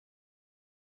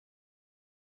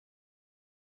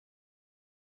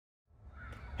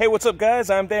Hey, what's up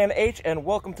guys? I'm Dan H and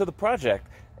welcome to the project.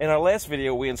 In our last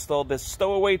video we installed this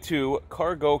Stowaway 2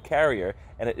 cargo carrier,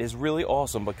 and it is really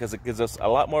awesome because it gives us a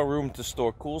lot more room to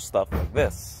store cool stuff like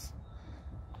this.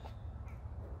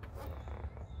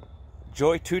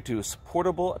 JOYTUTUS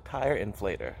portable tire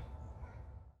inflator.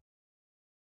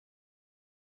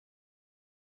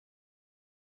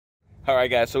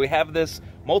 Alright guys, so we have this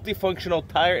multifunctional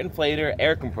tire inflator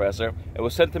air compressor. It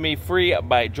was sent to me free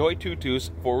by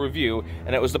JOYTUTUS for review,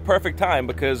 and it was the perfect time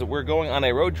because we're going on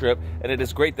a road trip and it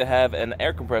is great to have an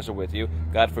air compressor with you.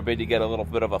 God forbid you get a little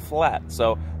bit of a flat.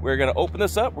 So we're going to open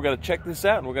this up, we're going to check this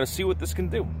out, and we're going to see what this can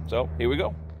do. So here we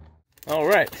go.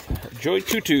 Alright,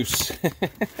 JOYTUTUS.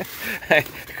 I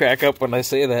crack up when I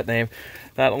say that name,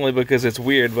 not only because it's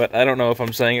weird, but I don't know if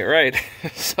I'm saying it right.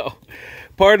 So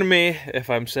pardon me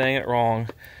if I'm saying it wrong.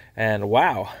 And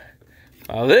wow,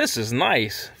 this is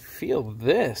nice. Feel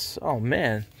this. Oh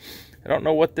man, I don't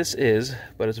know what this is,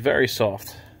 but it's very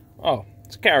soft. Oh,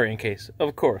 it's a carrying case,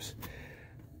 of course.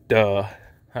 Duh.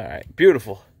 Alright,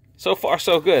 beautiful. So far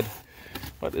so good.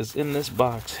 What is in this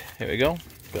box? Here we go.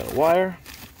 Got a wire.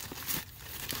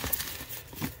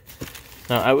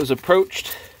 Now I was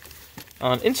approached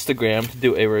on Instagram to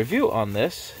do a review on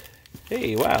this.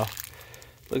 Hey, wow.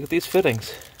 Look at these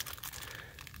fittings.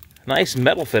 Nice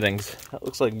metal fittings. That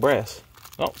looks like brass.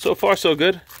 Oh, so far so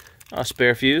good.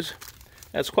 Spare fuse.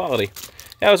 That's quality.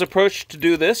 Yeah, I was approached to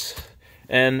do this,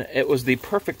 and it was the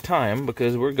perfect time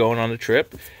because we're going on a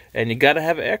trip, and you gotta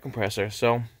have an air compressor.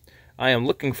 So I am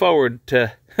looking forward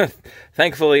to,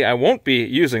 thankfully I won't be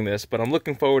using this, but I'm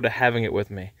looking forward to having it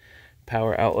with me.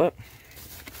 Power outlet.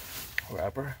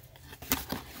 Wrapper.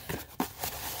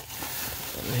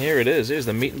 And here it is. Here's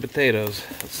the meat and potatoes.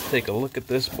 Let's take a look at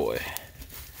this boy.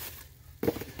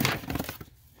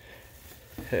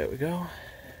 There we go.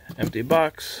 Empty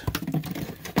box.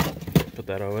 Put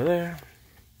that over there.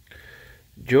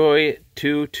 JOYTUTUS.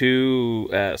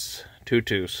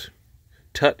 Tutus.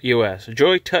 Tut US.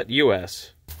 JOYTUT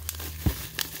US.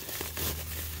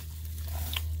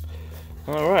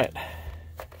 Alright.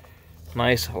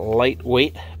 Nice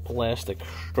lightweight plastic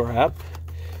strap.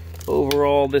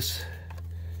 Overall, this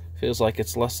feels like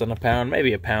it's less than a pound,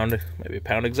 maybe a pound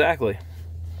exactly.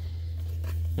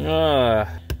 I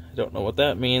don't know what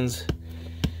that means,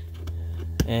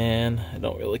 and I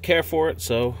don't really care for it,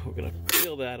 so we're gonna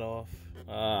peel that off.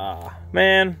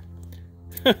 Man.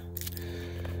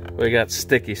 We got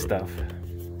sticky stuff.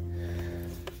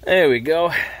 There we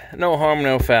go. No harm,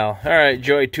 no foul. Alright,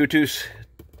 JOYTUTUS,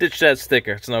 ditch that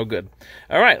sticker, it's no good.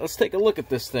 Alright, let's take a look at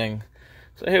this thing.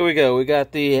 So here we go, we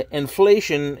got the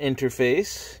inflation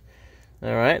interface.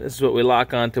 Alright, this is what we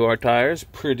lock onto our tires.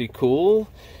 Pretty cool.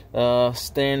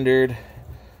 Standard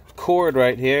cord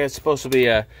right here. It's supposed to be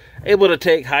able to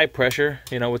take high pressure,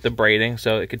 you know, with the braiding,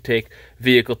 so it could take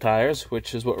vehicle tires,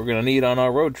 which is what we're going to need on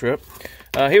our road trip.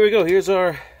 Here we go. Here's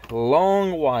our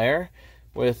long wire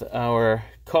with our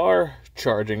car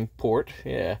charging port.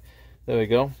 Yeah, there we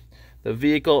go. The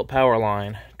vehicle power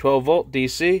line, 12 volt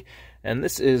DC, and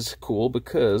this is cool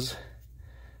because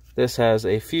this has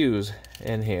a fuse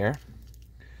in here.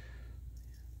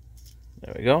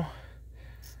 There we go.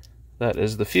 That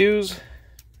is the fuse.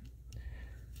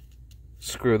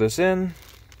 Screw this in,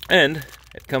 and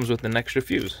it comes with an extra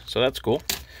fuse, so that's cool.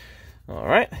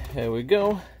 Alright, here we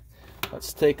go.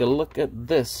 Let's take a look at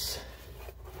this.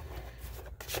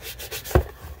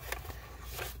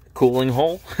 Cooling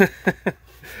hole.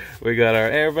 We got our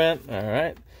air vent.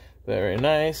 Alright, very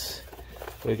nice.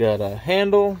 We got a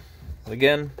handle.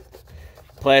 Again,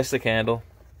 plastic handle,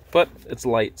 but it's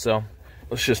light, so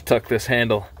let's just tuck this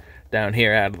handle down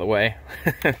here out of the way.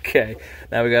 Okay,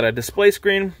 now we got a display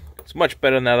screen. It's much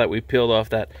better now that we peeled off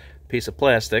that piece of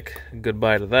plastic.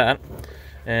 Goodbye to that.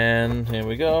 And here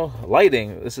we go.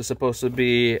 Lighting. This is supposed to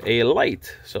be a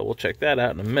light, so we'll check that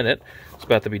out in a minute. It's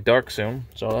about to be dark soon,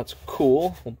 so that's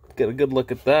cool. We'll get a good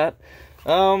look at that.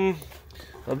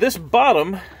 This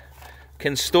bottom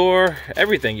can store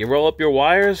everything. You roll up your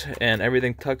wires and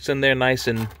everything tucks in there nice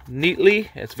and neatly.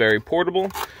 It's very portable.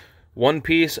 One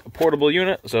piece portable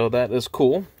unit, so that is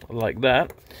cool. I like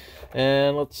that.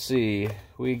 And let's see,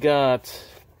 we got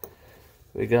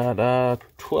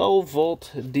 12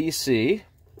 volt DC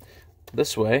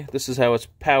this way. This is how it's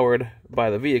powered by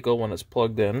the vehicle when it's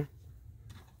plugged in.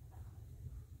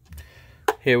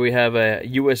 Here we have a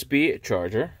USB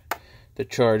charger to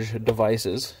charge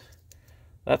devices.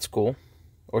 That's cool.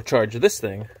 Or charge this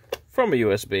thing from a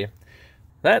USB.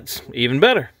 That's even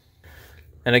better.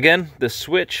 And again, the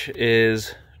switch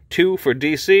is 2 for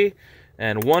DC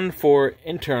and 1 for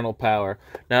internal power.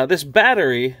 Now this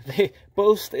battery, they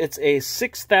boast it's a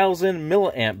 6,000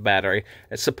 milliamp battery.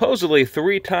 It's supposedly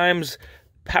 3 times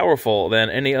powerful than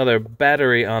any other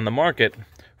battery on the market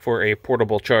for a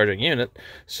portable charging unit.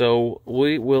 So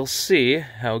we will see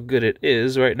how good it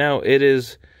is. Right now it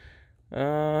is,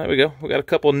 there we go. We got a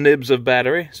couple nibs of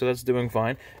battery, so that's doing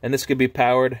fine. And this could be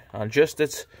powered on just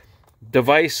its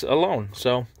device alone.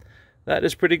 So that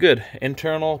is pretty good.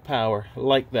 Internal power,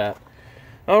 like that.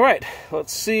 All right,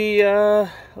 let's see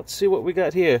what we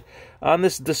got here. On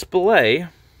this display,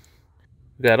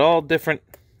 we got all different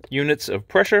units of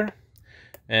pressure,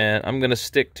 and I'm gonna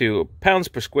stick to pounds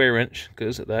per square inch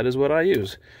because that is what I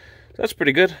use. So that's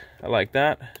pretty good. I like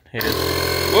that. Here.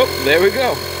 Whoop, there we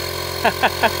go.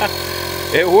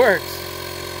 It works.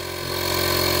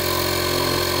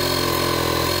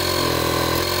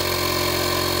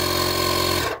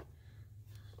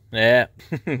 Yeah,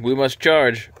 we must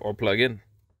charge or plug in.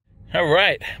 All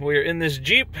right, we're in this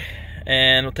Jeep,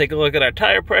 and we'll take a look at our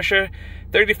tire pressure.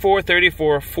 34,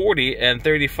 34, 40, and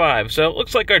 35. So it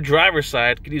looks like our driver's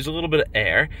side could use a little bit of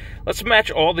air. Let's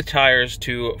match all the tires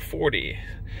to 40.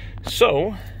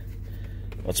 So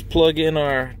let's plug in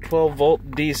our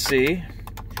 12-volt DC,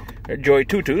 our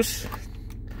JOYTUTUS.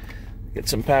 Get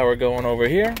some power going over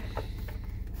here.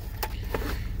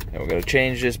 And we're going to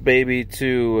change this baby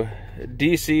to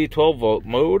DC 12-volt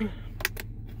mode.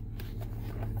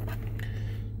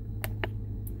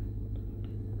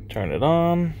 Turn it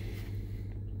on.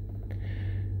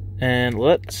 And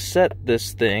let's set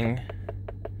this thing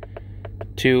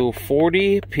to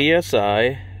 40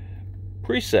 PSI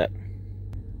preset.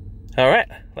 All right,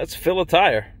 let's fill a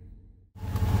tire.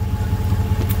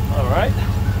 All right.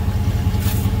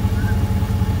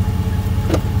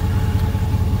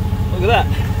 Look at that.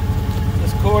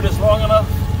 This cord is long enough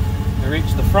to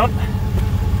reach the front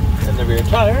and the rear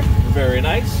tire. Very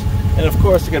nice. And of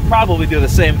course, you could probably do the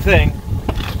same thing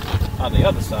on the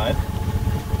other side.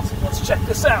 So let's check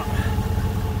this out.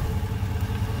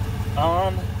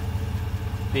 On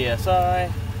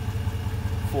PSI,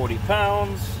 40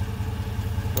 pounds.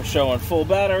 We're showing full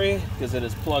battery because it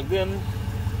is plugged in.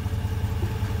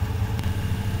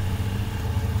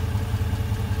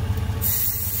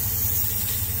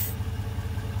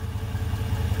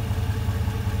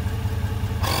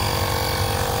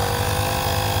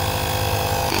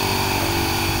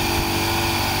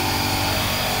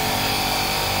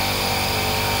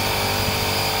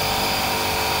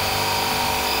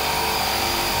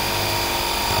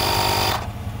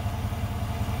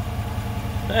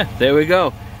 There we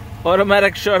go.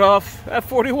 Automatic shut off at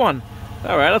 41.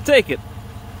 All right, I'll take it.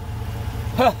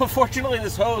 Well, unfortunately,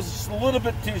 this hose is just a little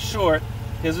bit too short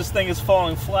because this thing is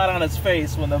falling flat on its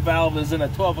face when the valve is in a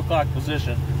 12 o'clock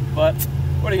position. But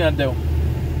what are you going to do?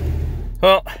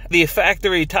 Well, the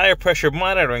factory tire pressure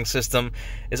monitoring system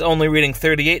is only reading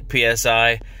 38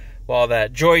 PSI, while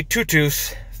that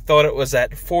JOYTUTUS thought it was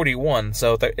at 41.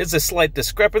 So there is a slight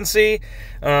discrepancy.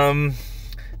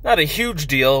 Not a huge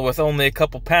deal with only a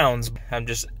couple pounds. I'm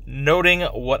just noting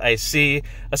what I see.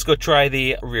 Let's go try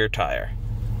the rear tire.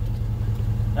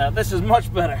 Now this is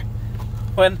much better.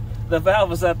 When the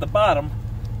valve is at the bottom,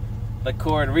 the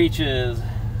cord reaches.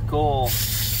 Cool.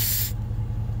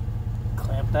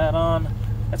 Clamp that on.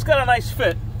 It's got a nice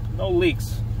fit. No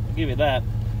leaks. I'll give you that.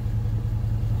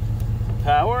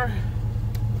 Power.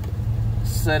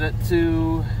 Set it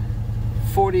to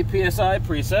 40 PSI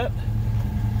preset.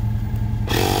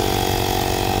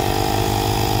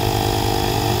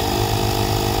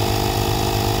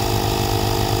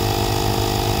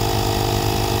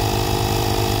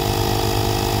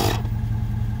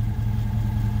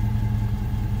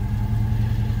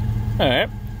 All right,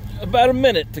 about a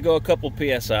minute to go a couple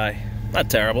PSI. Not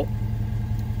terrible.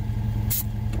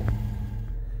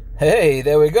 Hey,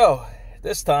 there we go.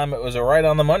 This time it was right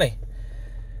on the money.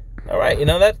 All right, you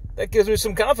know, that gives me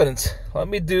some confidence. Let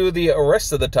me do the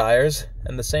rest of the tires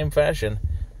in the same fashion.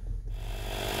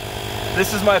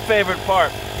 This is my favorite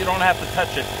part. You don't have to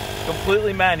touch it.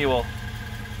 Completely manual.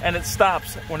 And it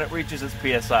stops when it reaches its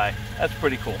PSI. That's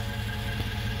pretty cool.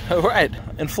 All right,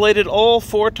 inflated all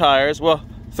 4 tires. Well,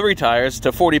 3 tires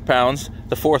to 40 pounds.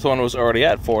 The 4th one was already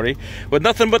at 40, with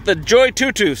nothing but the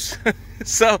JOYTUTUS.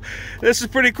 So this is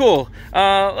pretty cool.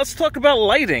 Let's talk about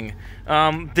lighting.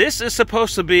 This is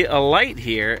supposed to be a light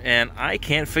here, and I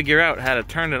can't figure out how to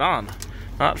turn it on.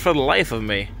 Not for the life of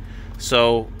me.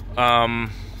 So I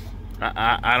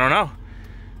don't know.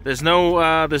 There's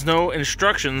no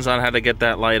instructions on how to get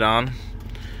that light on.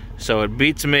 So it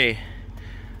beats me.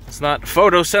 It's not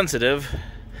photosensitive.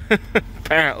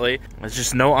 Apparently, there's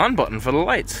just no on button for the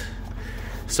lights.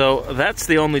 So that's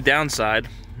the only downside.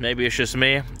 Maybe it's just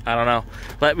me. I don't know.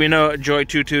 Let me know at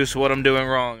JoyTutus what I'm doing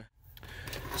wrong.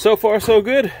 So far, so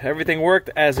good. Everything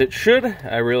worked as it should.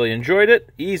 I really enjoyed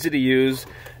it. Easy to use.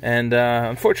 And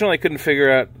unfortunately, I couldn't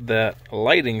figure out that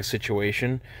lighting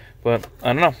situation. But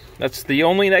I don't know. That's the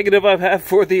only negative I've had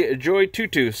for the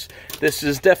JoyTutus. This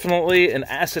is definitely an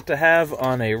asset to have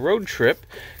on a road trip.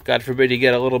 God forbid you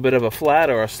get a little bit of a flat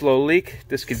or a slow leak.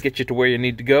 This could get you to where you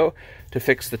need to go to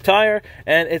fix the tire.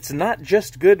 And it's not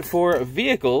just good for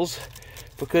vehicles,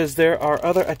 because there are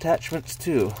other attachments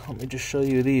too. Let me just show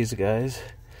you these, guys.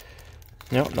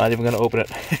 Nope, not even going to open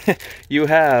it. You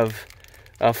have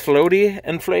a floaty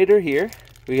inflator here.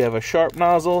 We have a sharp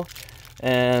nozzle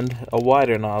and a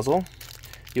wider nozzle.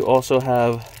 You also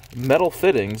have metal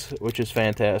fittings, which is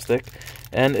fantastic.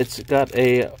 And it's got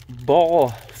a ball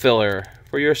filler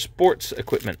for your sports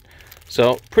equipment.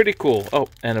 So, pretty cool. Oh,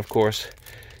 and of course,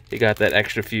 you got that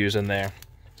extra fuse in there.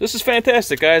 This is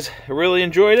fantastic, guys. I really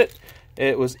enjoyed it.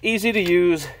 It was easy to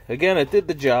use. Again, it did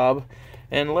the job.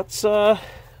 And let's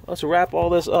wrap all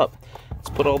this up. Let's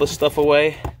put all this stuff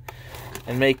away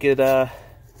and make it a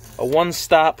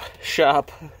one-stop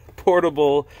shop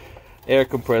portable air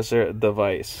compressor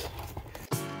device.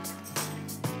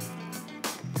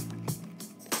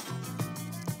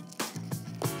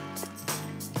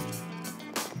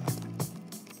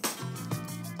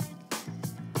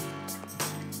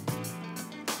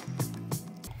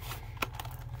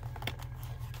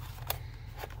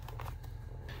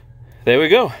 There we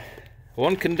go.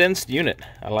 One condensed unit.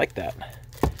 I like that.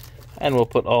 And we'll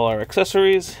put all our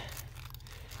accessories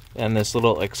in this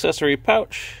little accessory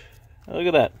pouch. Look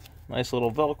at that. Nice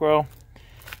little Velcro.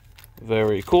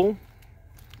 Very cool.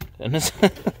 And this,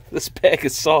 this bag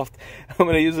is soft. I'm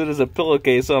going to use it as a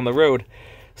pillowcase on the road.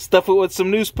 Stuff it with some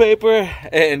newspaper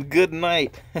and good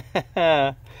night.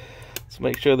 Let's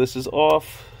make sure this is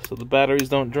off so the batteries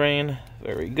don't drain.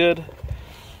 Very good.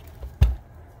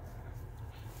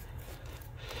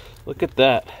 Look at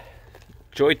that.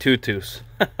 JoyTutus.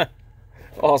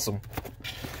 Awesome.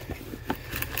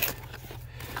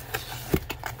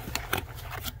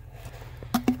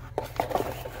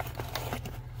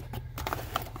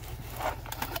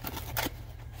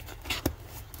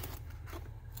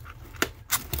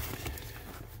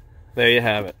 There you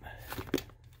have it.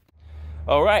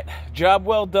 All right, job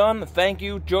well done. Thank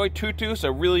you, JoyTutus. I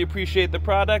really appreciate the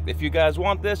product. If you guys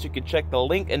want this, you can check the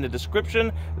link in the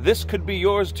description. This could be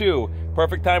yours too.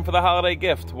 Perfect time for the holiday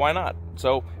gift. Why not?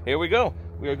 So here we go.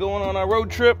 We are going on our road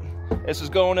trip. This is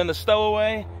going in the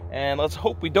stowaway, and let's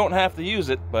hope we don't have to use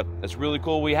it, but it's really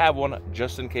cool we have one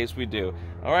just in case we do.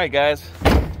 All right, guys.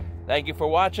 Thank you for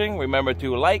watching. Remember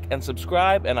to like and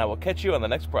subscribe, and I will catch you on the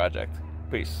next project.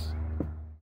 Peace.